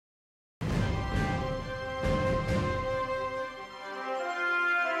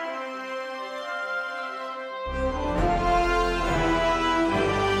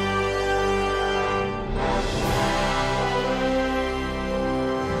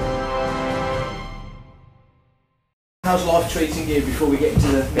How's life treating you before we get into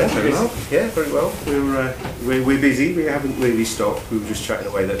the very well. Yeah, very well. We're busy. We haven't really stopped. We were just chatting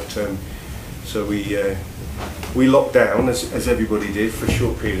away that so we locked down as everybody did for a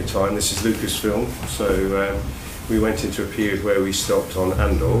short period of time. This is Lucasfilm, so we went into a period where we stopped on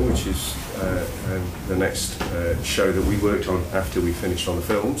Andor, which is the next show that we worked on after we finished on the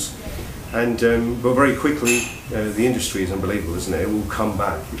films. And but very quickly, the industry is unbelievable, isn't it? It will come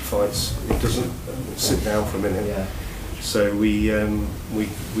back. It fights. It doesn't sit down for a minute. Yeah. So we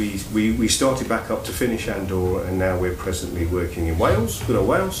started back up to finish Andor, and now we're presently working in Wales, good old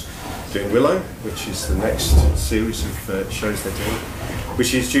Wales, doing Willow, which is the next series of shows they're doing,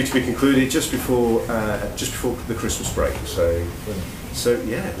 which is due to be concluded just before the Christmas break. So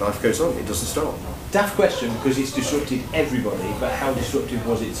yeah, life goes on. It doesn't stop. Daft question, because it's disrupted everybody, but how disruptive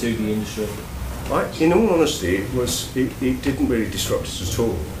was it to the industry? In all honesty, it didn't really disrupt us at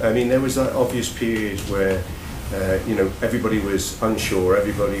all. I mean, there was that obvious period where everybody was unsure,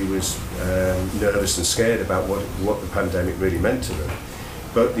 everybody was nervous and scared about what the pandemic really meant to them.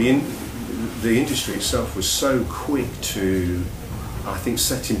 But the industry itself was so quick to, I think,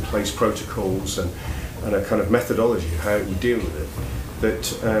 set in place protocols and a kind of methodology of how it would deal with it.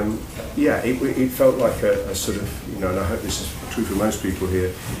 That it felt like a sort of, and I hope this is true for most people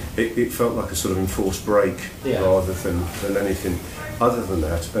here, it felt like a sort of enforced break rather than anything other than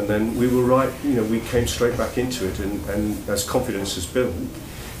that. And then we were right, we came straight back into it, and as confidence has built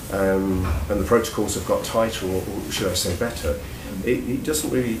and the protocols have got tighter, or should I say better, it doesn't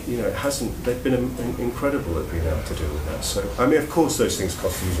really, it hasn't, they've been incredible at being able to deal with that. So, I mean, of course those things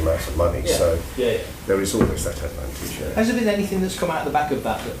cost huge amounts of money, there is always that advantage. Yeah. Has there been anything that's come out of the back of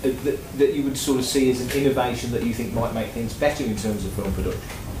that you would sort of see as an innovation that you think might make things better in terms of film production?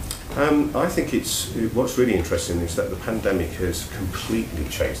 I think what's really interesting is that the pandemic has completely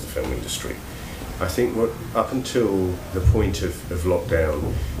changed the film industry. I think up until the point of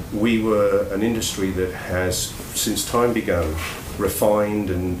lockdown, we were an industry that has, since time begun, refined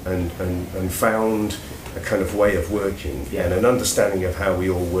and found a kind of way of working and an understanding of how we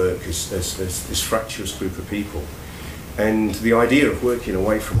all work as this fractious group of people. And the idea of working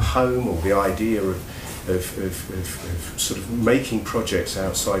away from home, or the idea of sort of making projects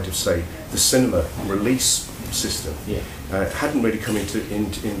outside of, say, the cinema release system hadn't really come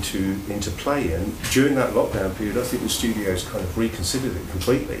into play. And during that lockdown period, I think the studios kind of reconsidered it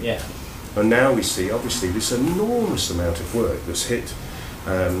completely. Yeah. And now we see, obviously, this enormous amount of work that's hit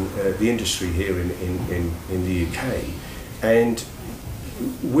the industry here in the UK, and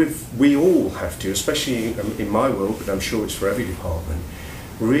we all have to, especially in my world, but I'm sure it's for every department,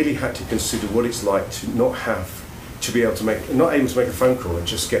 really had to consider what it's like to not be able to make a phone call and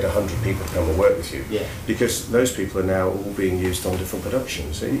just get 100 people to come and work with you, because those people are now all being used on different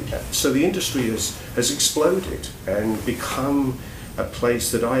productions. So the industry has exploded and become a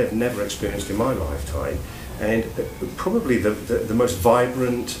place that I have never experienced in my lifetime, and probably the most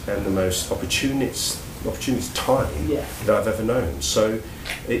vibrant and the most opportunist time that I've ever known. So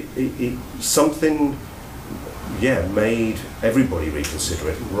something made everybody reconsider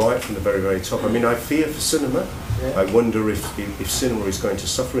it right from the very, very top. I mean, I fear for cinema. I wonder if cinema is going to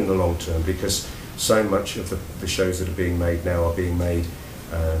suffer in the long term, because so much of the shows that are being made now are being made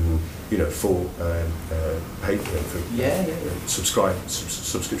for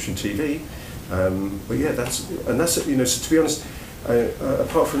subscription TV. But that's so to be honest,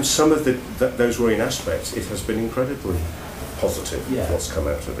 apart from some of those worrying aspects, it has been incredibly positive what's come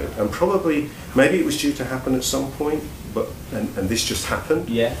out of it. And probably, maybe it was due to happen at some point, but and this just happened.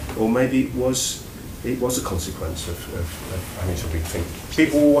 Or maybe it was a consequence of having to rethink.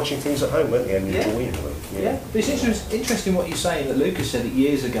 People were watching things at home, weren't they, and enjoying them. But it's interesting what you're saying, that Lucas said it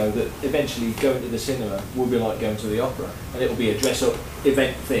years ago, that eventually going to the cinema will be like going to the opera, and it'll be a dress-up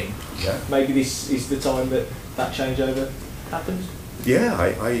event thing. Maybe this is the time that changeover happens. Yeah,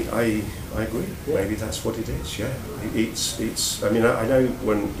 I agree. Maybe that's what it is. Yeah, it's. I mean, I know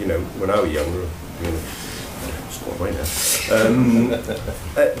when I was younger, it's gone away now.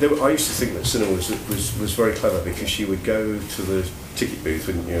 I used to think that cinema was very clever, because you would go to the ticket booth,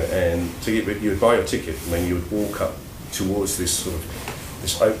 wouldn't you? And you would buy your ticket, and then you would walk up towards this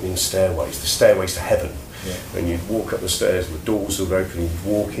opening stairways, the stairways to heaven. And you'd walk up the stairs, the doors would open, you'd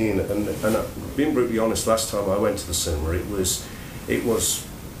walk in, and being brutally honest, last time I went to the cinema, it was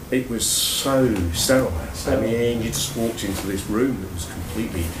so sterile. I mean, you just walked into this room that was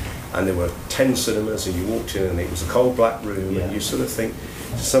completely, and there were 10 cinemas, and you walked in and it was a cold black room, and you sort of think,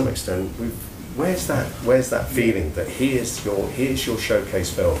 to some extent, where's that feeling that here's your showcase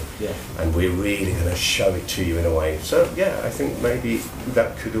film, and we're really going to show it to you in a way. So yeah, I think maybe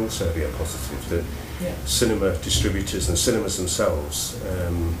that could also be a positive, that cinema distributors and cinemas themselves,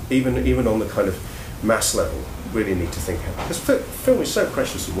 even on the kind of mass level, really need to think, because film is so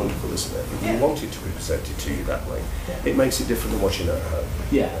precious and wonderful, isn't it? If you want it to be presented to you that way, it makes it different than watching it at home.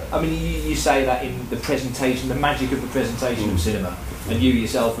 Yeah, I mean, you say that in the presentation, the magic of the presentation of cinema, and you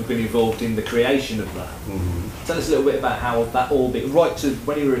yourself have been involved in the creation of that. Tell us a little bit about how that all bit, right to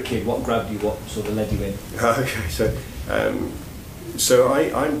when you were a kid, what grabbed you, what sort of led you in? Okay, so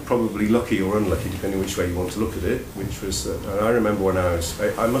I'm probably lucky or unlucky, depending which way you want to look at it, which was that I remember when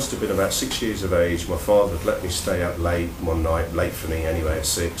I must have been about 6 years of age, my father had let me stay up late one night, late for me anyway, at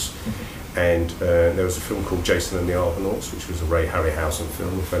 6, and there was a film called Jason and the Argonauts, which was a Ray Harryhausen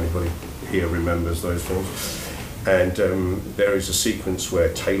film, if anybody here remembers those films. And there is a sequence where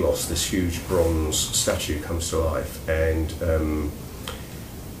Talos, this huge bronze statue, comes to life, and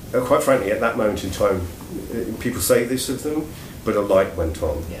quite frankly, at that moment in time, people say this of them, but a light went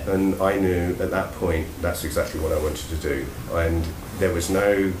on, and I knew at that point that's exactly what I wanted to do. And there was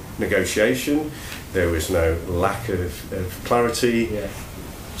no negotiation, there was no lack of clarity.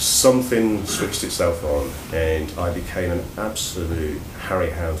 Something switched itself on, and I became an absolute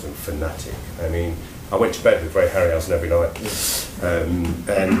Harryhausen fanatic. I mean, I went to bed with Ray Harryhausen every night,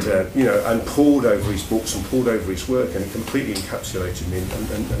 and pored over his books and pored over his work, and it completely encapsulated me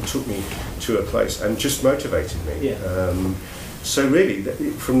and took me to a place and just motivated me. So really,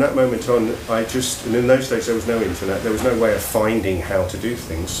 from that moment on, and in those days there was no internet, there was no way of finding how to do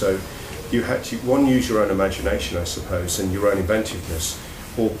things, so you had to, use your own imagination, I suppose, and your own inventiveness,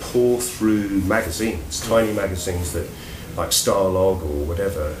 or pour through magazines, tiny magazines that, like Starlog or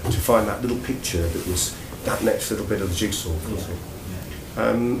whatever, to find that little picture that was that next little bit of the jigsaw puzzle.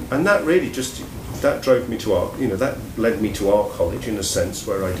 And that really that drove me to art, that led me to art college in a sense,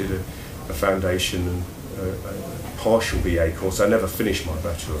 where I did a foundation and a partial BA course. I never finished my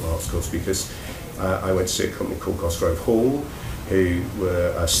Bachelor of Arts course because I went to see a company called Cosgrove Hall, who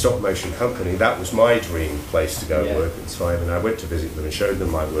were a stop motion company. That was my dream place to go and work at the time, and I went to visit them and showed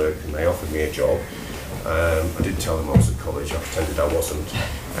them my work, and they offered me a job. I didn't tell them I was at college, I pretended I wasn't,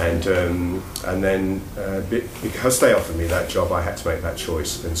 and then because they offered me that job, I had to make that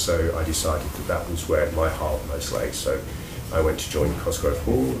choice, and so I decided that was where my heart most lay. So I went to join Cosgrove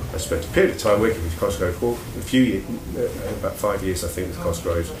Hall. I spent a period of time working with Cosgrove Hall, a few years, about 5 years I think, with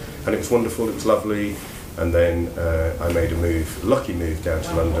Cosgroves, and it was wonderful, it was lovely. And then I made a lucky move down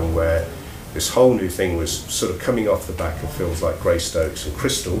to London, where this whole new thing was sort of coming off the back of films like Greystokes and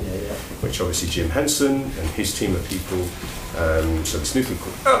Crystal, which obviously Jim Henson and his team of people, so this new thing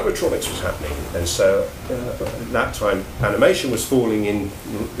called animatronics was happening, and so at that time animation was falling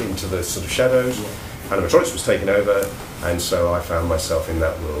into the sort of shadows, animatronics was taking over, and so I found myself in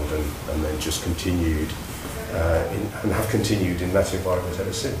that world, and then just continued and have continued in that environment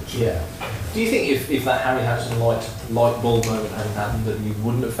ever since. Yeah. Do you think if that Harryhausen light bulb moment hadn't happened, that you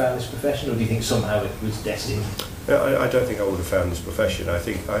wouldn't have found this profession, or do you think somehow it was destined? I don't think I would have found this profession. I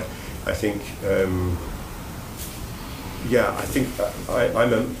think I'm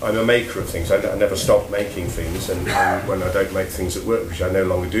a maker of things. I never stop making things, and when I don't make things at work, which I no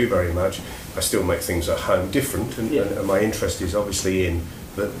longer do very much, I still make things at home different, and my interest is obviously in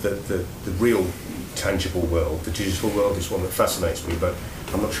the real tangible world. The digital world is one that fascinates me, but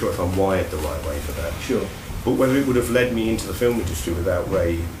I'm not sure if I'm wired the right way for that. Sure. But whether it would have led me into the film industry without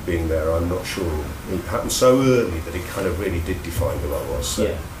Ray being there, I'm not sure. It happened so early that it kind of really did define who I was. So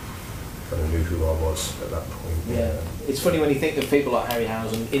I kind of knew who I was at that point. Yeah. It's funny when you think of people like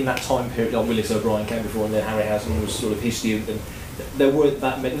Harryhausen in that time period. Like Willis O'Brien came before, and then Harryhausen was sort of his student. There weren't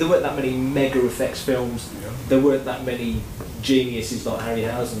that many mega effects films. There weren't that many geniuses like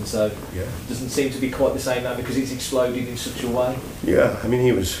Harryhausen, so it doesn't seem to be quite the same now because it's exploded in such a way. Yeah, I mean,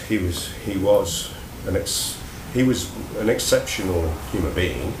 he was an exceptional human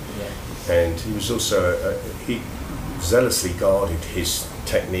being, and he was also he zealously guarded his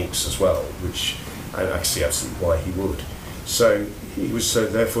techniques as well, which I see absolutely why he would. So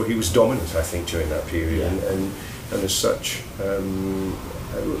therefore he was dominant, I think, during that period, and as such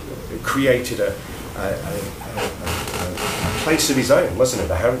created a place of his own, wasn't it?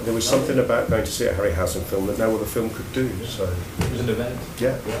 There was something about going to see a Harryhausen film that no other film could do. So it was an event.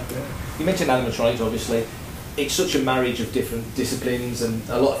 Yeah. You mentioned animatronics, obviously. It's such a marriage of different disciplines, and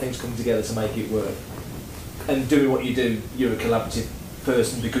a lot of things come together to make it work. And doing what you do, you're a collaborative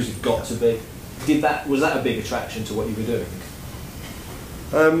person because you've got to be. Was that a big attraction to what you were doing?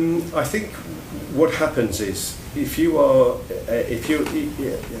 I think what happens is if you are,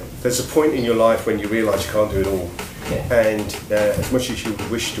 there's a point in your life when you realise you can't do it all, and as much as you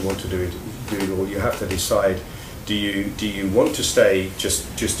wish to want to do it all, you have to decide: do you want to stay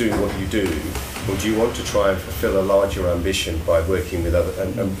just doing what you do, or do you want to try and fulfil a larger ambition by working with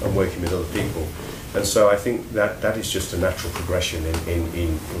and working with other people? And so I think that is just a natural progression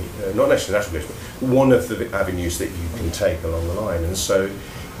in not necessarily natural progression, but one of the avenues that you can take along the line. And so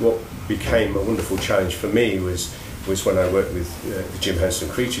what became a wonderful challenge for me was when I worked with the Jim Henson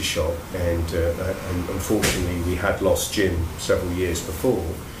Creature Shop, and unfortunately we had lost Jim several years before,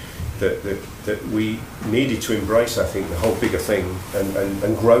 that we needed to embrace, I think, the whole bigger thing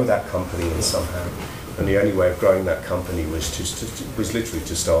and grow that company in somehow. And the only way of growing that company was literally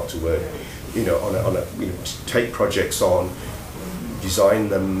to start to work, to take projects on, design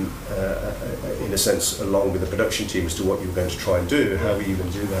them in a sense along with the production team as to what you were going to try and do, how were you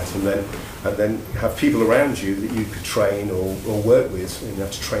going to do that, and then have people around you that you could train or work with. And you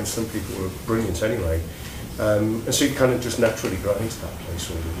have to train some people who are brilliant anyway, and so you kind of just naturally grow into that place,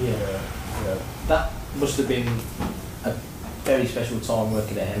 really. Yeah. That must have been a very special time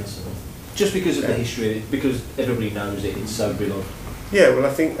working at Henson, just because of the history, because everybody knows it. It's so beloved. Yeah, well, I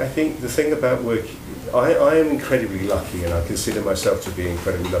think the thing about work, I am incredibly lucky, and I consider myself to be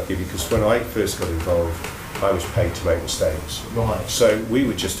incredibly lucky, because when I first got involved, I was paid to make mistakes. Right. So we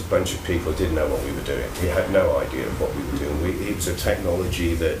were just a bunch of people who didn't know what we were doing. We had no idea of what we were doing. It was a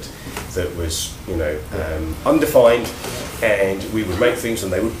technology that was, undefined, and we would make things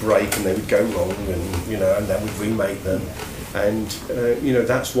and they would break and they would go wrong, and then we'd remake them. And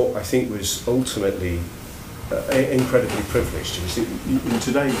that's what I think was ultimately incredibly privileged.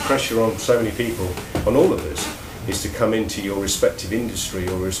 Today, the pressure on so many people, on all of us, is to come into your respective industry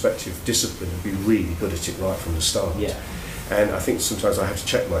or respective discipline and be really good at it right from the start. Yeah. And I think sometimes I have to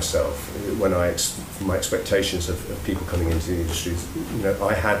check myself when my expectations of people coming into the industry.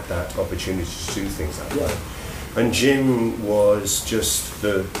 I had that opportunity to do things that way. And Jim was just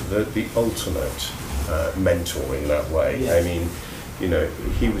the ultimate mentor in that way. Yeah. I mean,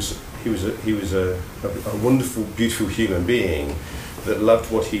 he was a wonderful, beautiful human being that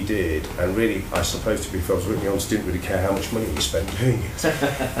loved what he did, and really, I suppose, to be fair, I was really honest, didn't really care how much money he spent doing it.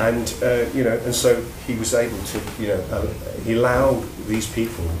 And so he was able to, he allowed these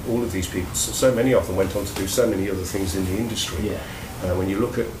people, all of these people, so many of them went on to do so many other things in the industry. Yeah. When you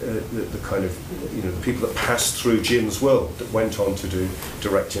look at the kind of, the people that passed through Jim's world, that went on to do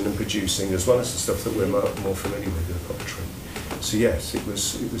directing and producing, as well as the stuff that we're more familiar with, the puppetry. So yes, it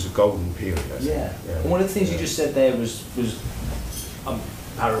was a golden period. I think. Yeah. And one of the things you just said there was I'm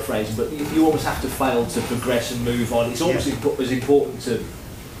paraphrasing, but you almost have to fail to progress and move on. It's almost as important to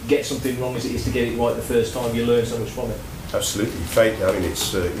get something wrong as it is to get it right the first time. You learn so much from it. Absolutely. Fate, I mean,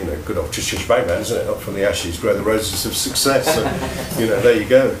 it's good old Trish Bagman, isn't it? Up from the ashes, grow the roses of success. So, there you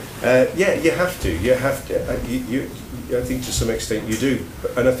go. You have to. You have to. I think to some extent you do.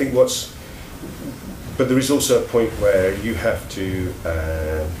 And I think but there is also a point where you have to.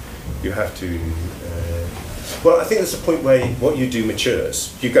 Well, I think there's a point where what you do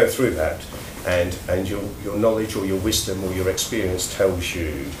matures. You go through that, and your knowledge or your wisdom or your experience tells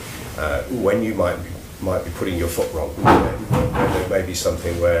you when you might be putting your foot wrong. There may be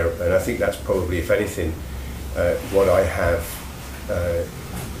something where, and I think that's probably, if anything, what I have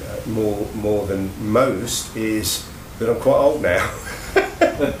more than most is that I'm quite old now.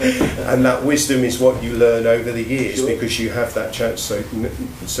 And that wisdom is what you learn over the years, because you have that chance. So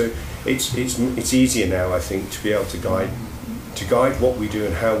it's easier now, I think, to be able to guide what we do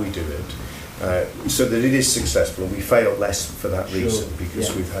and how we do it, so that it is successful and we fail less for that reason,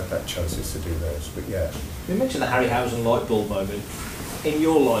 because we've had that chances to do those. But yeah, you mentioned the Harryhausen light bulb moment in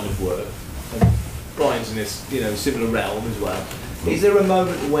your line of work, and Brian's in this similar realm as well. Is there a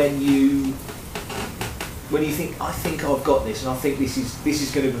moment when you think, I think I've got this, and I think this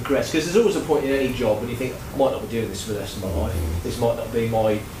is going to progress? Because there's always a point in any job when you think, I might not be doing this for the rest of my life. This might not be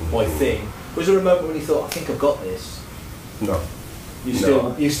my thing. Was there a moment when you thought, I think I've got this? No.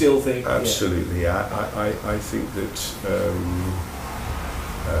 You still think? Absolutely. Yeah. I think that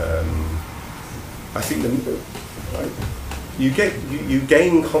I think you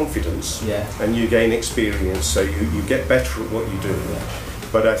gain confidence, and you gain experience, so you get better at what you do. Yeah.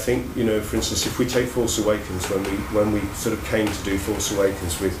 But I think, for instance, if we take Force Awakens, when we sort of came to do Force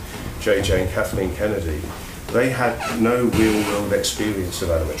Awakens with JJ and Kathleen Kennedy, they had no real-world experience of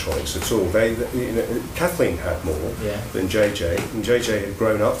animatronics at all. Kathleen had more than JJ, and JJ had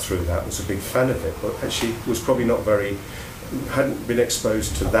grown up through that, was a big fan of it, but actually was probably hadn't been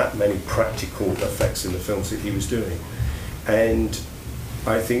exposed to that many practical effects in the films that he was doing. And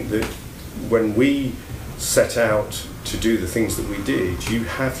I think that when we set out to do the things that we did, you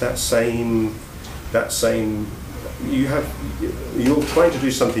have you're trying to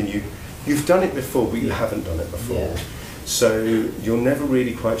do something you've done it before, but you haven't done it before. Yeah. So you're never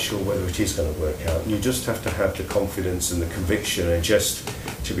really quite sure whether it is going to work out. You just have to have the confidence and the conviction, and just,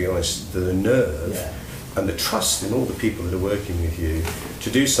 to be honest, the nerve and the trust in all the people that are working with you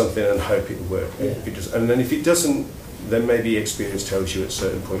to do something and hope it will work. Yeah. If it does, and then if it doesn't, then maybe experience tells you at a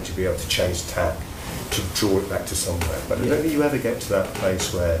certain point to be able to change tack, to draw it back to somewhere. But I don't think you ever get to that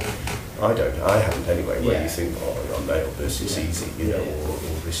place where, I haven't anyway, where you think, oh, I nailed this, it's easy, you know, or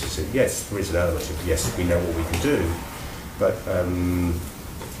this is it. Yes, there is an element of, yes, we know what we can do, but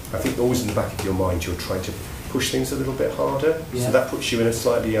I think always in the back of your mind you're trying to push things a little bit harder, so that puts you in a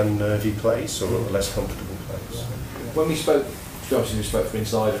slightly unnervy place, or a less comfortable place. When we spoke, obviously we spoke for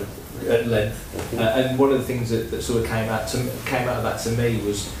Insider at length, and one of the things that sort of came out of that to me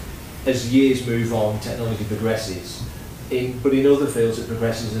was, as years move on, technology progresses, but in other fields it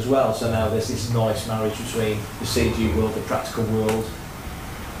progresses as well. So now there's this nice marriage between the CG world, the practical world.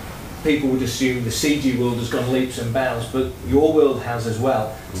 People would assume the CG world has gone leaps and bounds, but your world has as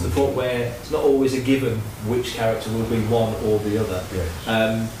well, to the point where it's not always a given which character will be one or the other.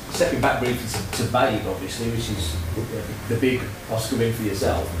 Yes. Stepping back briefly to Babe, obviously, which is the big Oscar win for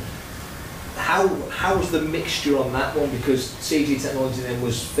yourself. How was the mixture on that one? Because CG technology then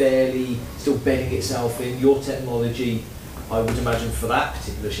was fairly still bedding itself in. Your technology, I would imagine, for that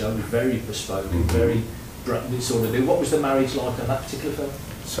particular show was very bespoke and very sort of new. What was the marriage like on that particular film?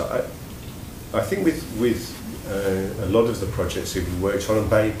 So I think with a lot of the projects that we worked on, and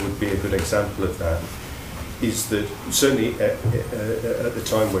Babe would be a good example of that, is that certainly at the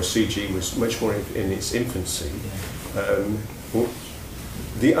time where CG was much more in its infancy,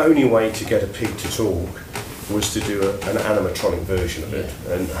 the only way to get a pig to talk was to do an animatronic version of it,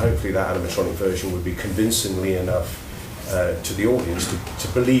 and hopefully that animatronic version would be convincingly enough to the audience to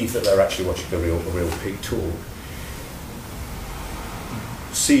believe that they're actually watching a real pig talk.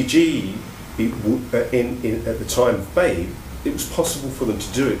 CG, at the time of Babe, it was possible for them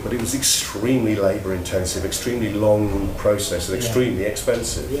to do it, but it was extremely labour intensive, extremely long process, and extremely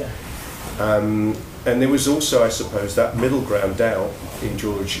expensive. And there was also, I suppose, that middle ground doubt in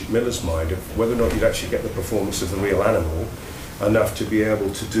George Miller's mind of whether or not you'd actually get the performance of the real animal enough to be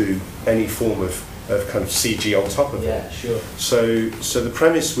able to do any form of kind of CG on top of it. So the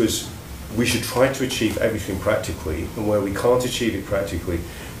premise was, we should try to achieve everything practically, and where we can't achieve it practically,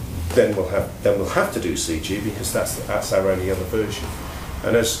 then we'll have to do CG, because that's our only other version.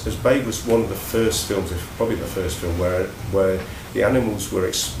 And as Babe was one of the first films, probably the first film, where the animals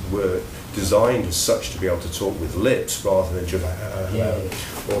were designed as such to be able to talk with lips rather than just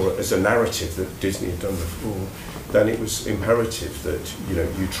or as a narrative that Disney had done before, then it was imperative that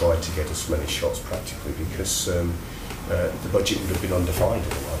you tried to get as many shots practically, because the budget would have been undefined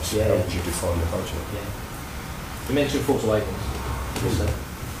otherwise. How would you define the budget? You mentioned Force Awakens.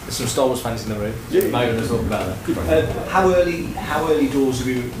 There's some Star Wars fans in the room. Maybe we'll talk about that. How early doors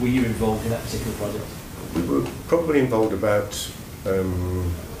were you involved in that particular project? We were probably involved about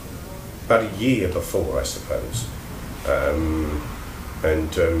a year before, I suppose,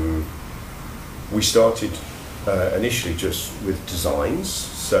 and we started initially just with designs.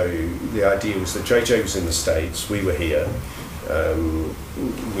 So the idea was that JJ was in the States, we were here.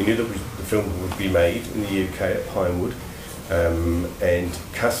 We knew that the film would be made in the UK at Pinewood, and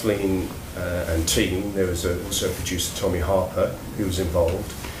Kathleen and team, there was also a producer, Tommy Harper, who was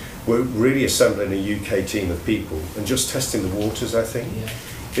involved. We're really assembling a UK team of people and just testing the waters, I think,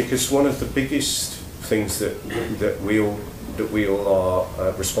 because one of the biggest things that we all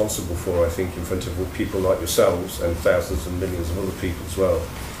are responsible for, I think, in front of people like yourselves and thousands and millions of other people as well,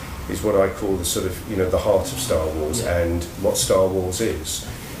 is what I call the sort of the heart of Star Wars and what Star Wars is.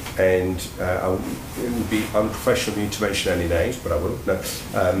 And it would be unprofessional of me to mention any names, but I will. No.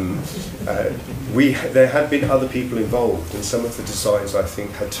 There had been other people involved, and some of the designs, I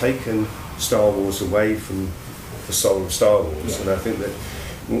think, had taken Star Wars away from the soul of Star Wars. And I think that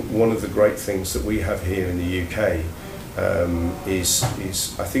one of the great things that we have here in the UK is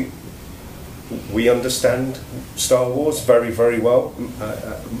I think we understand Star Wars very, very well.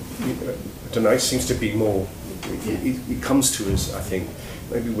 I don't know, it seems to be more, it comes to us, I think,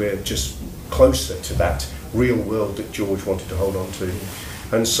 maybe we're just closer to that real world that George wanted to hold on to.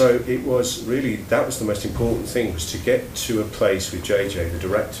 And so it was really, that was the most important thing, was to get to a place with JJ, the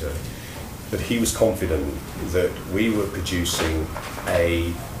director, that he was confident that we were producing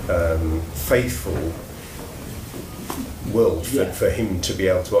a faithful world for him to be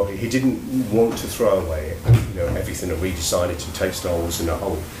able to operate. He didn't want to throw away everything and redesign it and take Star Wars in a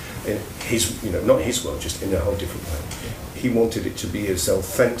whole his, not his world, just in a whole different way. He wanted it to be as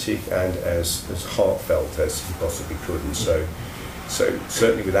authentic and as heartfelt as he possibly could, and so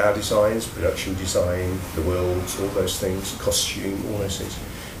certainly with our designs, production design, the worlds, all those things, costume, all those things,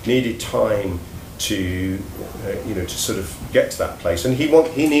 needed time to to sort of get to that place, and he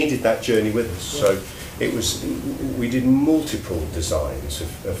needed that journey with us. So we did multiple designs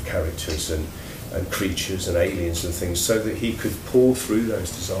of characters and creatures and aliens and things, so that he could pour through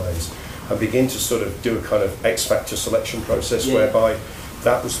those designs and begin to sort of do a kind of X Factor selection process, whereby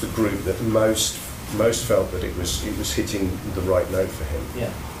that was the group that most felt that it was hitting the right note for him.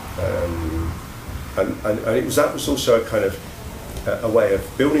 And that was also a kind of a way of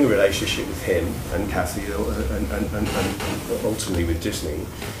building a relationship with him and Kathy, and ultimately with Disney,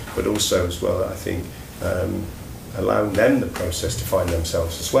 but also as well, I think, allowing them the process to find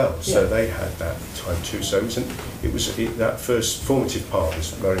themselves as well. So they had that time too. So that first formative part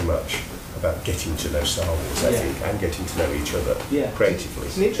was very much about getting to know Star Wars, I think, and getting to know each other creatively.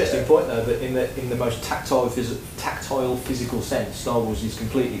 It's an interesting point, though, that in the most tactile physical sense, Star Wars is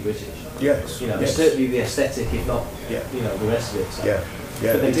completely British. Yes. Certainly the aesthetic, if not the rest of it. So.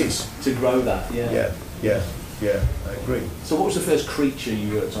 But then to grow that. I agree. So what was the first creature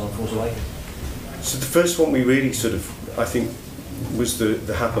you worked on Force Awakens? So the first one we really sort of, I think, was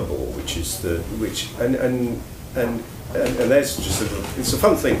the Happerball, and there's just it's a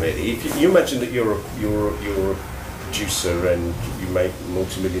fun thing really. If you imagine that you're a producer and you make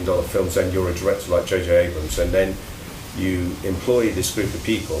multi-million-dollar films, and you're a director like J.J. Abrams, and then you employ this group of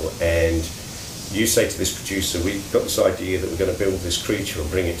people, and you say to this producer, we've got this idea that we're going to build this creature and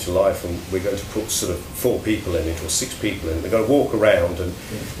bring it to life, and we're going to put sort of 4 people in it or 6 people in it. They're going to walk around, and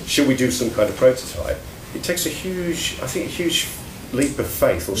should we do some kind of prototype? It takes a huge leap of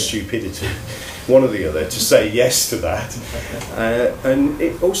faith or stupidity, one or the other, to say yes to that. And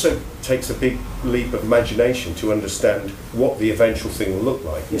it also takes a big leap of imagination to understand what the eventual thing will look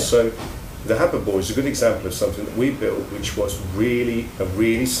like. And so the Happerball is a good example of something that we built, which was really a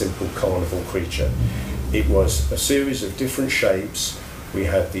really simple carnival creature. It was a series of different shapes. We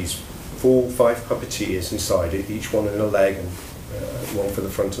had these 4 or 5 puppeteers inside it, each one in a leg, and one for the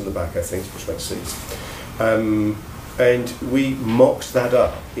front and the back, I think, which makes 6. And we mocked that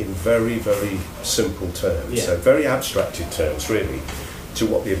up in very, very simple terms, so very abstracted terms, really, to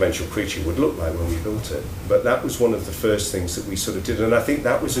what the eventual creature would look like when we built it. But that was one of the first things that we sort of did, and I think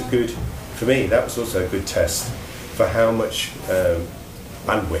that was for me, that was also a good test for how much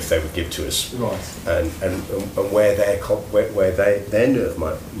bandwidth they would give to us, and where their nerve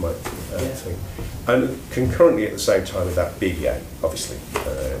might think. And concurrently at the same time with that, BB-8, obviously,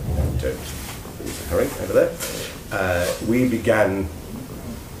 over there, we began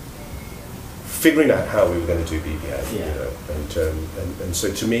figuring out how we were going to do BB-8, and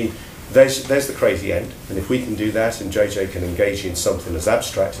so to me, there's the crazy end, and if we can do that, and JJ can engage in something as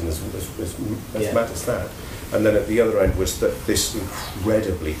abstract and as mad as that, and then at the other end was this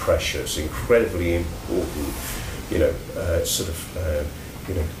incredibly precious, incredibly important,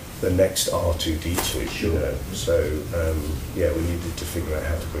 the next R2D2, so we needed to figure out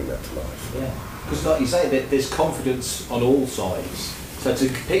how to bring that to life. Because like you say, there's confidence on all sides. So to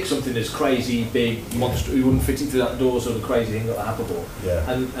pick something that's crazy, big, monster, you wouldn't fit it through that door, sort of crazy thing like a Happerball.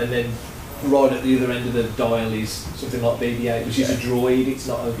 And then right at the other end of the dial is something like BB-8, which is a droid. It's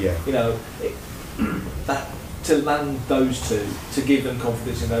not that to land those two, to give them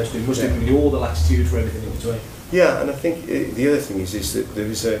confidence in those two, must have given you all the latitude for everything in between. Yeah, and I think the other thing is that there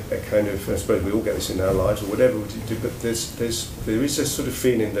is a kind of, I suppose we all get this in our lives or whatever we do, but there is a sort of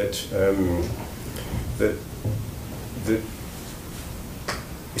feeling that that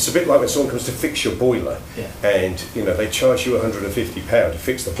it's a bit like when someone comes to fix your boiler, and they charge you £150 to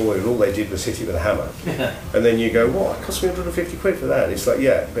fix the boiler, and all they did was hit it with a hammer, and then you go, "What? It cost me 150 quid for that?" And it's like,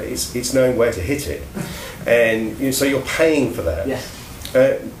 but it's knowing where to hit it, and so you're paying for that.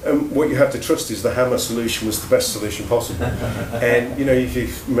 And what you have to trust is the hammer solution was the best solution possible. And if you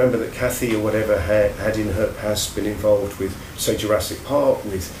remember that Kathy or whatever had in her past been involved with, say, Jurassic Park,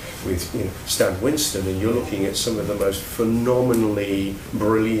 with Stan Winston, and you're looking at some of the most phenomenally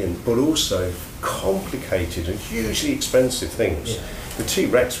brilliant but also complicated and hugely expensive things. The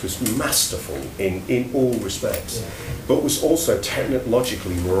T-Rex was masterful in all respects, but was also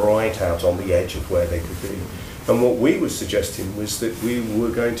technologically right out on the edge of where they could be. And what we were suggesting was that we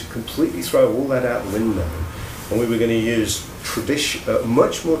were going to completely throw all that out the window, and we were going to use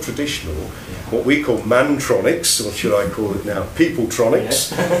much more traditional, what we call mantronics, or should I call it now,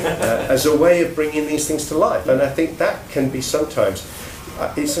 peopletronics, as a way of bringing these things to life. And I think that can be sometimes,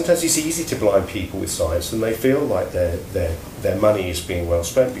 sometimes it's easy to blind people with science, and they feel like their money is being well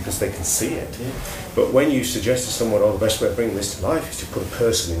spent because they can see it. Yeah. But when you suggest to someone, the best way of bringing this to life is to put a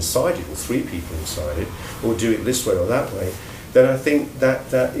person inside it, or 3 people inside it, or do it this way or that way, then I think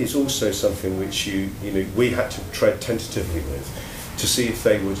that is also something which we had to tread tentatively with, to see if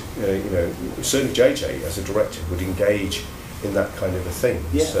they would, certainly JJ as a director would engage in that kind of a thing.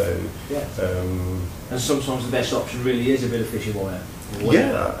 Yeah. So, and sometimes the best option really is a bit of fishing wire.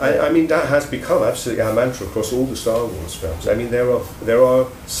 Yeah, I mean that has become absolutely our mantra across all the Star Wars films. I mean there are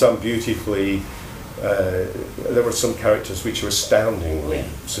some beautifully, there are some characters which are astoundingly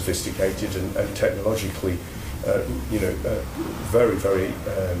sophisticated and technologically, very very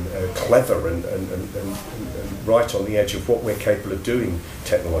clever and right on the edge of what we're capable of doing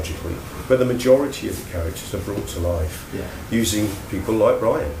technologically. But the majority of the characters are brought to life using people like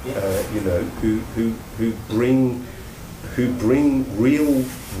Brian, who bring real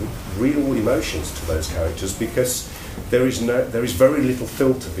emotions to those characters, because there is very little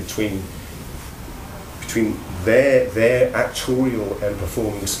filter between their actorial and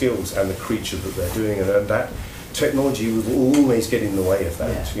performing skills and the creature that they're doing, and that technology will always get in the way of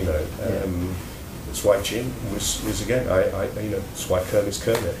that. That's why Jim was again. That's why Kermit's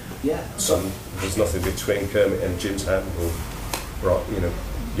Kermit. Yeah. There's nothing between Kermit and Jim's hand, or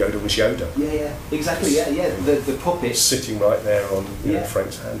Yoda was Yoda. Yeah, exactly. Yeah. The puppet sitting right there on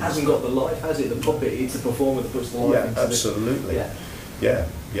Frank's hand. Hasn't got the life, has it? The puppet, it's the performer that puts the life into absolutely. Yeah.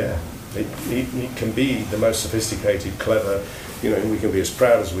 It can be the most sophisticated, clever. We can be as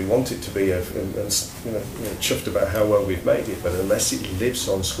proud as we want it to be, and chuffed about how well we've made it. But unless it lives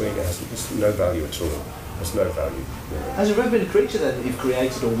on screen, it's no value at all. There's no value. Has there ever been a creature then that you've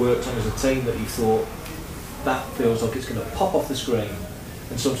created or worked on as a team that you thought that feels like it's going to pop off the screen,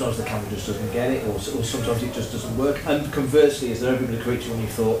 and sometimes the camera just doesn't get it, or sometimes it just doesn't work? And conversely, has there ever been a creature when you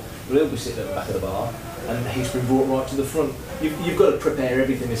thought, well, he'll be sitting at the back of the bar, and he's been brought right to the front? You've got to prepare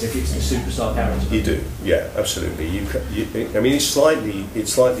everything as if it's the superstar character. You do, yeah, absolutely. I mean, it's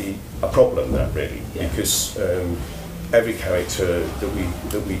slightly a problem, that really, because every character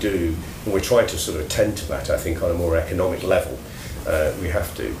that we do, and we're trying to sort of tend to that, I think, on a more economic level. We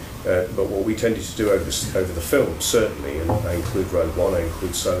have to. But what we tended to do over the film, certainly, and I include Rogue One, I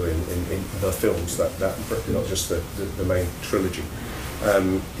include Solo in the films, that not just the main trilogy,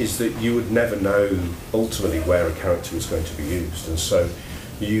 is that you would never know ultimately where a character was going to be used, and so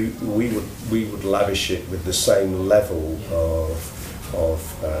we would lavish it with the same level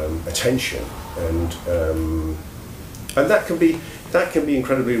of attention, and that can be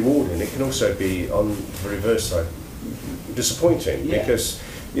incredibly rewarding. It can also be, on the reverse side, disappointing, because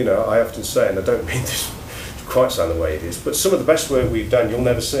I often say, and I don't mean this quite sound the way it is, but some of the best work we've done you'll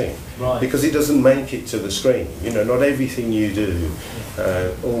never see, because it doesn't make it to the screen. Not everything you do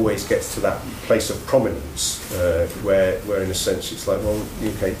always gets to that place of prominence, where in a sense it's like, well,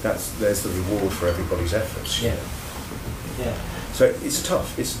 okay, there's the reward for everybody's efforts. Yeah. So it's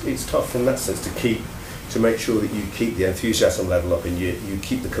tough. It's tough from that sense to make sure that you keep the enthusiasm level up and you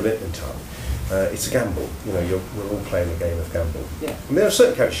keep the commitment up. It's a gamble, we're all playing a game of gamble. Yeah. And there are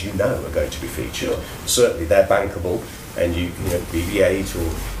certain characters are going to be featured. Sure. Certainly they're bankable, and BB-8 or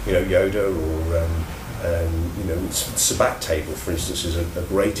Yoda or Sabat Table, for instance, is a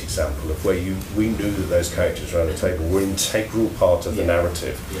great example of where we knew that those characters around the table were an integral part of the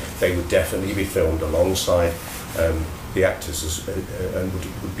narrative. Yeah. They would definitely be filmed alongside the actors and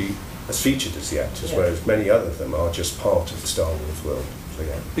would be as featured as the actors, whereas many other of them are just part of the Star Wars world.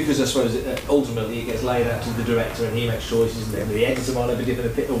 Because I suppose ultimately it gets laid out to the director and he makes choices, and then the editor might have a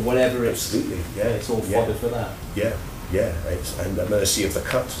different opinion or whatever. Absolutely, it's all fodder for that. It's and the mercy of the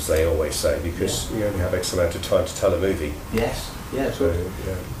cut, as they always say, because you only have X amount of time to tell a movie. Yes, that's right.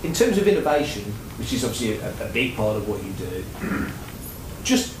 In terms of innovation, which is obviously a big part of what you do,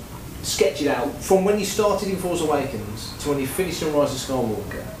 just sketch it out from when you started in Force Awakens to when you finished in Rise of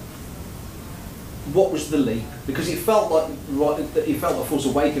Skywalker. What was the leap? Because it felt like Force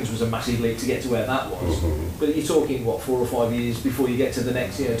Awakens was a massive leap to get to where that was. Mm-hmm. But you're talking 4 or 5 years before you get to the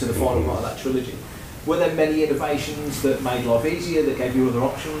next, to the final part of that trilogy. Were there many innovations that made life easier, that gave you other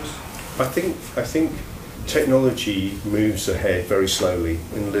options? I think technology moves ahead very slowly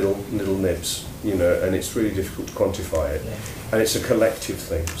in little nibs, and it's really difficult to quantify it. Yeah. And it's a collective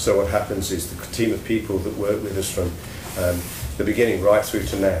thing. So what happens is the team of people that work with us from the beginning right through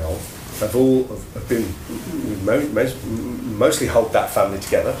to now have been mostly hold that family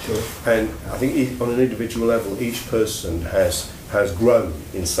together. Sure. And I think on an individual level, each person has grown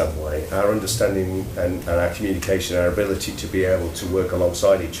in some way. Our understanding and our communication, our ability to be able to work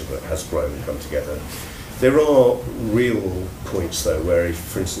alongside each other has grown and come together. There are real points though where, if,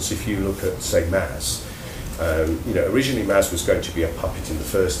 for instance, if you look at, say, Maz, originally Maz was going to be a puppet in the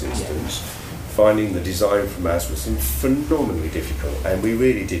first instance. Finding the design for Maz was phenomenally difficult, and we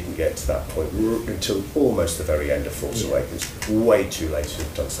really didn't get to that point until almost the very end of Force Awakens. Way too late to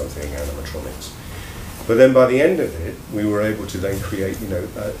have done something in animatronics. But then by the end of it, we were able to then create,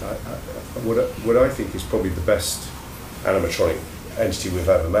 what I think is probably the best animatronic entity we've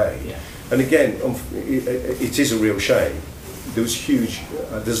ever made. Yeah. And again, it is a real shame. There was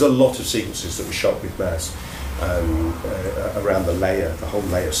there's a lot of sequences that were shot with Maz around the whole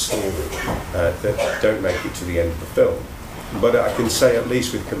Leia story that don't make it to the end of the film. But I can say at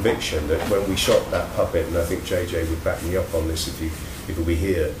least with conviction that when we shot that puppet, and I think JJ would back me up on this if he'll be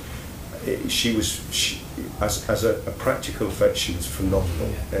here, as a practical effect, she was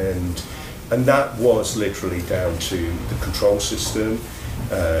phenomenal, and that was literally down to the control system,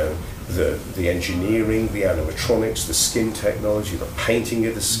 the engineering, the animatronics, the skin technology, the painting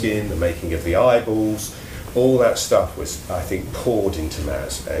of the skin, the making of the eyeballs. All that stuff was, I think, poured into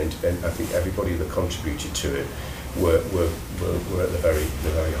Maz, and I think everybody that contributed to it were at the very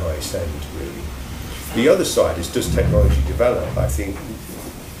highest end, really. The other side is, does technology develop? I think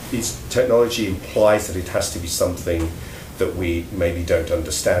technology implies that it has to be something that we maybe don't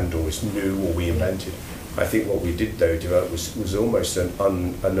understand or is new or we invented. I think what we did though develop was almost an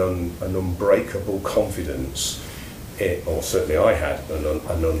unbreakable confidence, or certainly I had an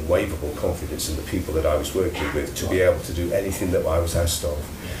unwaverable confidence in the people that I was working with to be able to do anything that I was asked of.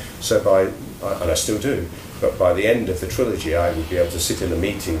 So and I still do, but by the end of the trilogy I would be able to sit in a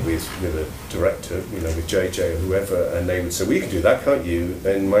meeting with a director, with JJ or whoever, and they would say, well, you can do that, can't you?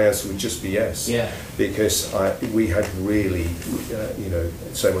 And my answer would just be yes. Yeah. Because we had really,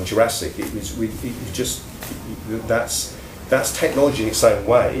 so on Jurassic, that's technology in its own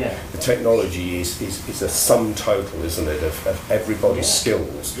way. Yeah. The technology is a sum total, isn't it, of everybody's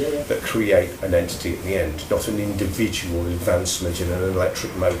skills that create an entity at the end, not an individual advancement in an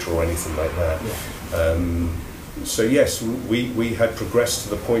electric motor or anything like that. Yeah. So yes, we had progressed to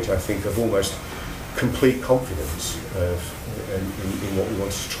the point, I think, of almost complete confidence in what we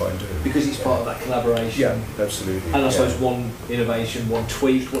wanted to try and do. Because it's part of that collaboration. Yeah, absolutely. And I suppose one innovation, one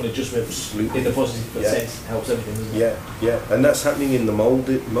tweak, one adjustment in the positive sense helps everything, doesn't it? Yeah. And that's happening in the mould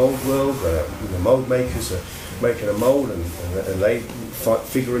world. The mould makers are making a mould and they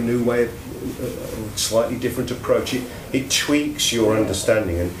figure a new way, a slightly different approach. It tweaks your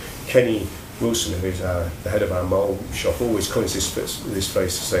understanding. And Kenny Wilson, who's the head of our mould shop, always coins this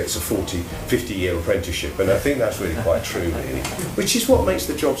phrase to say it's a 50-year apprenticeship, and I think that's really quite true, really. Which is what makes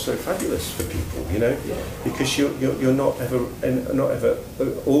the job so fabulous for people, because you're not ever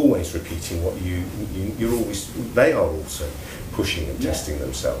always repeating what you're always. They are also pushing and testing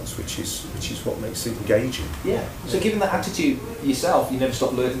themselves, which is what makes it engaging. Yeah. So given that attitude yourself, you never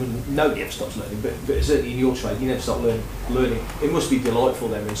stop learning. Nobody ever stops learning, but certainly in your trade, you never stop learning. It must be delightful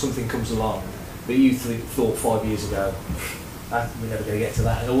then when something comes along that you thought 5 years ago, we're never going to get to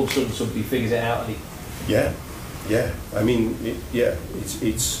that, and all of a sudden somebody figures it out. Yeah. I mean,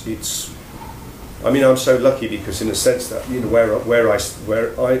 it's. I mean, I'm so lucky because in a sense that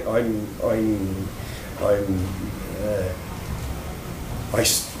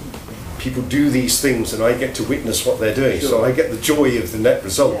people do these things and I get to witness what they're doing, so I get the joy of the net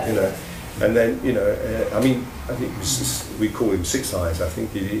result, And then, I mean, I think we call him Six Eyes. I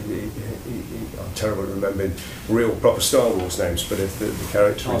think I'm terrible at remembering real proper Star Wars names, but if the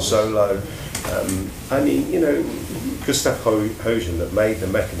character in Solo, I mean, Gustav Hojan that made the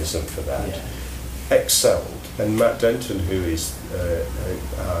mechanism for that excelled, and Matt Denton, who is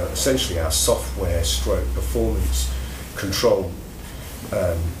essentially our software stroke performance control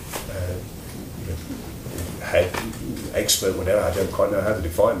head expert, whatever, I don't quite know how to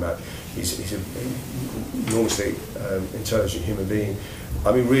define that. He's an enormously intelligent human being.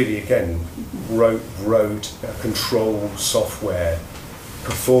 I mean, really, again, wrote a control software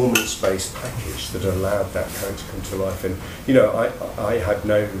performance-based package that allowed that character to come to life. And I had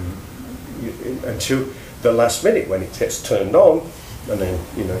known until the last minute when it gets turned on, and then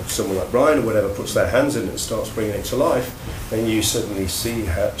someone like Brian or whatever puts their hands in it and starts bringing it to life, then you suddenly see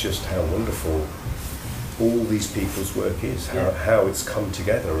just how wonderful all these people's work is, how it's come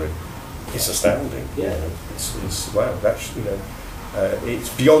together, and it's astounding. It's wow. That's it's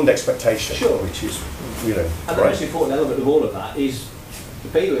beyond expectation. Sure. Which is and the most important element of all of that is the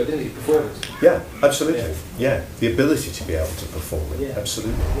people, isn't it? Performance. Yeah, absolutely. Yeah, the ability to be able to perform it. Yeah.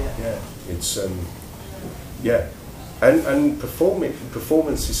 Absolutely. Yeah. It's and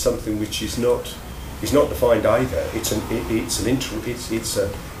performance is something which is not is not defined either. It's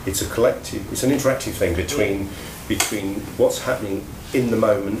a collective, it's an interactive thing between what's happening in the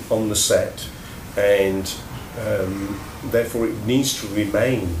moment on the set, and therefore it needs to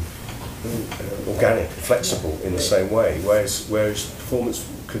remain organic, flexible in the same way. Whereas performance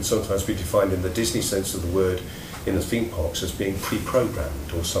can sometimes be defined in the Disney sense of the word in the theme parks as being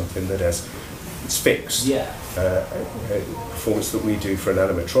pre-programmed, or something that it's fixed. Yeah. Performance that we do for an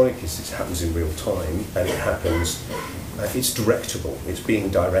animatronic it happens in real time, and it happens. It's directable. It's being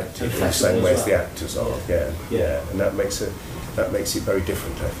directed in the same way as the actors are. Yeah. And that makes it very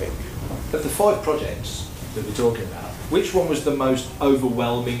different, I think. Of the 5 projects that we're talking about, which one was the most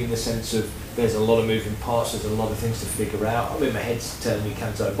overwhelming in the sense of there's a lot of moving parts, there's a lot of things to figure out? I mean, my head's telling me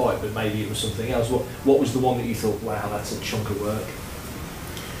Canto Bite, but maybe it was something else. What was the one that you thought, wow, that's a chunk of work?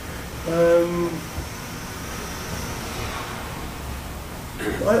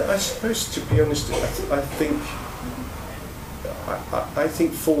 I suppose, to be honest, I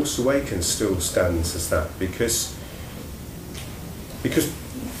think Force Awakens still stands as that, because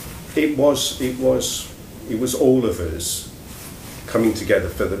it was all of us coming together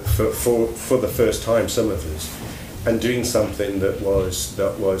for the first time, some of us, and doing something that was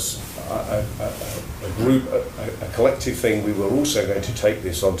a group, a collective thing. We were also going to take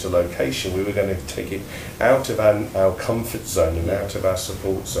this onto location. We were going to take it out of our comfort zone and out of our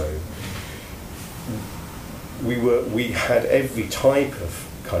support zone. We had every type of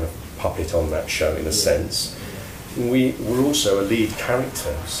kind of puppet on that show, in a sense. We were also a lead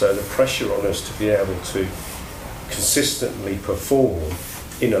character, so the pressure on us to be able to consistently perform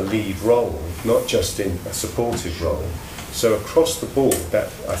in a lead role, not just in a supportive role. So across the board,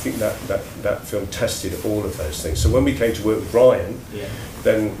 I think that film tested all of those things. So when we came to work with Ryan,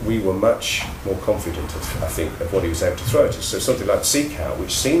 then we were much more confident, I think, of what he was able to throw at us. So something like Sea Cow,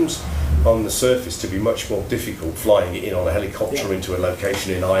 which seems on the surface to be much more difficult, flying it in on a helicopter into a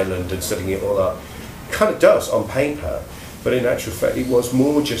location in Ireland and setting it all up, kind of does on paper, but in actual fact it was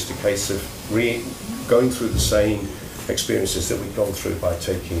more just a case of going through the same experiences that we'd gone through by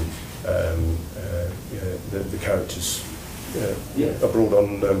taking the characters abroad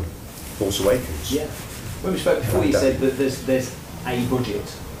on Force Awakens. Yeah. When we spoke before, you said that there's a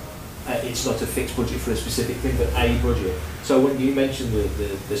budget. It's not a fixed budget for a specific thing, but a budget. So when you mentioned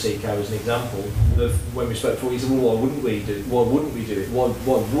the Sea Cow as an example of when we spoke before, you said, well, why wouldn't we do it? Why wouldn't we do it? Why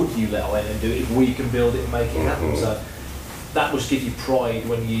would you let INM do it if we can build it and make it happen? So that must give you pride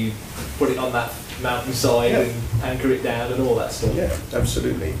when you put it on that mountainside and anchor it down and all that stuff. Yeah,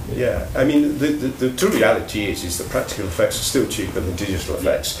 absolutely. Yeah, I mean, the true reality is that practical effects are still cheaper than digital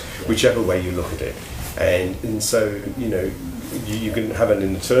effects, whichever way you look at it. And so, you know, you can have an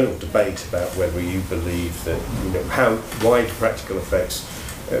internal debate about whether you believe that, you know, why do practical effects,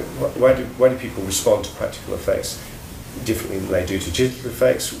 why do people respond to practical effects differently than they do to digital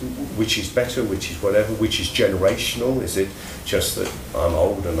effects? Which is better, which is whatever, which is generational? Is it just that I'm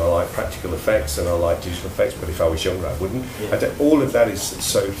old and I like practical effects and I like digital effects, but if I was younger I wouldn't? All of that is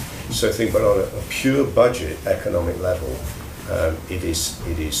so thing, but on a pure budget economic level, it is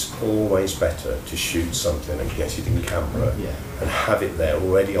always better to shoot something and get it in camera and have it there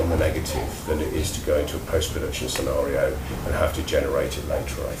already on the negative than it is to go into a post-production scenario and have to generate it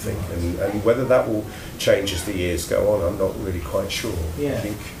later, I think. And whether that will change as the years go on, I'm not really quite sure. I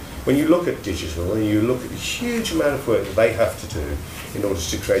think when you look at digital and you look at the huge amount of work that they have to do in order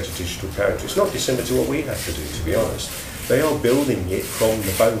to create a digital character, it's not dissimilar to what we have to do, to be honest. They are building it from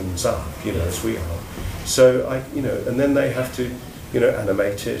the bones up, you know, as we are. So and then they have to,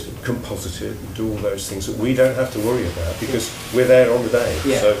 animate it, composite it, and do all those things that we don't have to worry about because we're there on the day.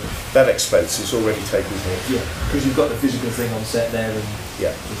 So that expense is already taken care of. Because you've got the physical thing on set there, and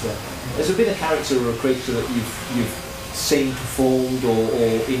has there been a character or a creature that you've seen performed or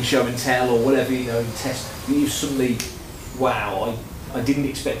in show and tell or whatever, in test, that you suddenly, wow, I didn't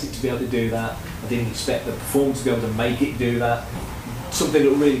expect it to be able to do that. I didn't expect the performer to be able to make it do that. Something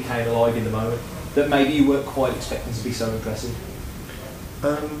that really came alive in the moment that maybe you weren't quite expecting to be so impressive.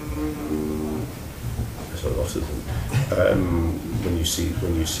 There's a lot of them. When you see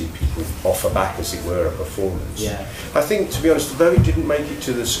people offer back, as it were, a performance. I think, to be honest, although it didn't make it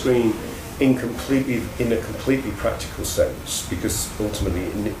to the screen in a completely practical sense, because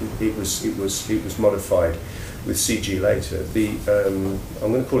ultimately it was modified with CG later. I'm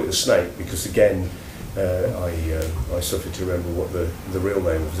going to call it the snake because again. I suffered to remember what the real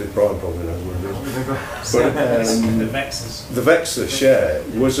name was. It Brian probably knows what it is. But, the Vexus. The Vexus,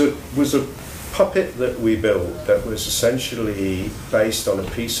 was a puppet that we built that was essentially based on a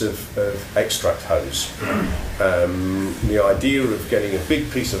piece of extract hose. The idea of getting a big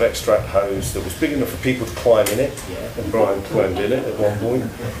piece of extract hose that was big enough for people to climb in it, and Brian climbed in it at one point,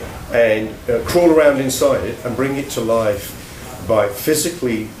 and crawl around inside it and bring it to life by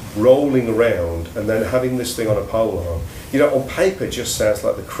physically rolling around and then having this thing on a pole arm. You know, on paper it just sounds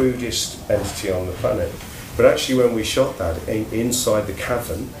like the crudest entity on the planet. But actually when we shot that inside the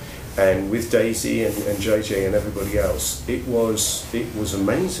cavern, and with Daisy and JJ and everybody else, it was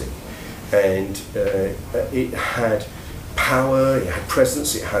amazing. And it had power, it had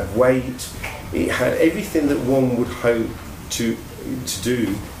presence, it had weight, it had everything that one would hope to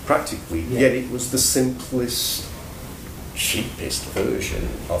do practically, yet it was the simplest, cheapest version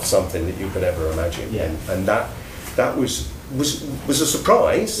of something that you could ever imagine. And that was a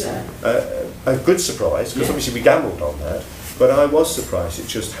surprise, a good surprise, because obviously we gambled on that. But I was surprised at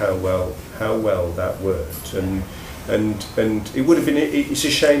just how well that worked, and it would have been. It's a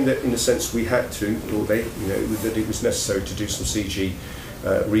shame that, in a sense, we had to, or they, you know, that it was necessary to do some CG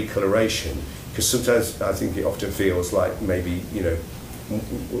recoloration, because sometimes I think it often feels like maybe, you know,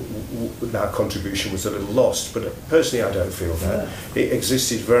 our contribution was a little lost, but personally I don't feel that. It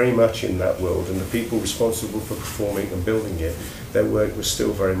existed very much in that world, and the people responsible for performing and building it, their work was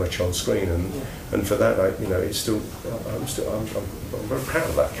still very much on screen, and for that, I'm very proud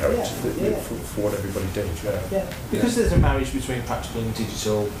of that character for what everybody did. Because there's a marriage between practical and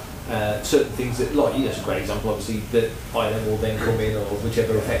digital. Certain things that, like, that's a great example, obviously, that ILM will then come in, or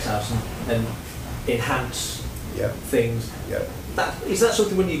whichever effects house, and enhance things. Is that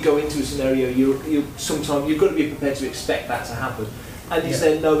something when you go into a scenario, you sometimes you've got to be prepared to expect that to happen? And is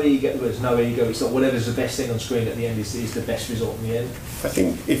there no ego? There's no ego. It's not whatever's the best thing on screen at the end is the best result in the end. I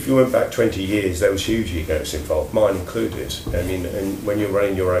think if you went back 20 years, there was huge egos involved, mine included. I mean, and when you're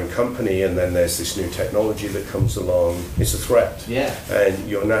running your own company, and then there's this new technology that comes along, it's a threat. And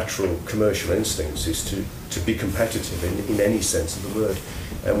your natural commercial instincts is to be competitive in any sense of the word.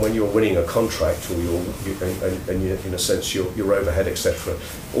 And when you're winning a contract, or you're in a sense your overhead, etc.,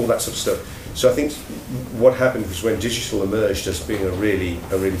 all that sort of stuff. So I think what happened was, when digital emerged as being a really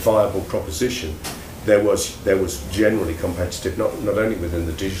viable proposition, there was generally competitive, not only within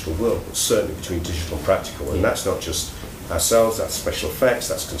the digital world, but certainly between digital and practical. And that's not just ourselves, that's special effects,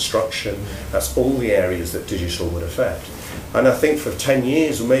 that's construction, that's all the areas that digital would affect. And I think for 10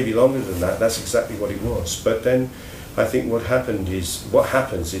 years, or maybe longer than that, that's exactly what it was. But then I think what happens is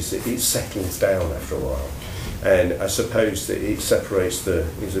that it settles down after a while. And I suppose that it separates the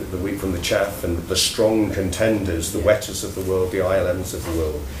wheat from the chaff, and the strong contenders, the wetters of the world, the ILMs of the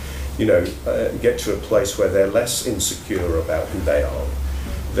world, you know, get to a place where they're less insecure about who they are.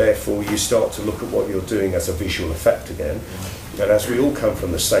 Therefore, you start to look at what you're doing as a visual effect again. And as we all come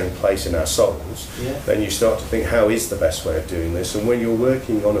from the same place in our souls, then you start to think, how is the best way of doing this? And when you're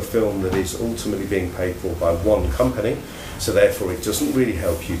working on a film that is ultimately being paid for by one company, so therefore it doesn't really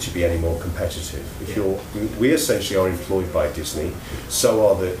help you to be any more competitive. We essentially are employed by Disney, so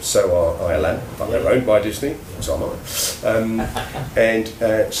are ILM, but they're owned by Disney, so am I. And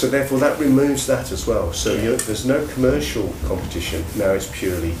so therefore that removes that as well. So there's no commercial competition, now it's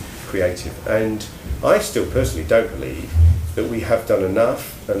purely creative. And I still personally don't believe that we have done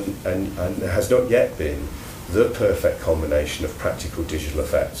enough, and there has not yet been the perfect combination of practical digital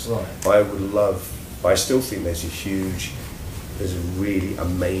effects. I still think there's a really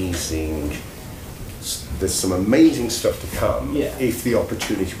amazing, there's some amazing stuff to come if the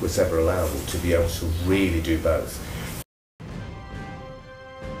opportunity was ever allowed to be able to really do both.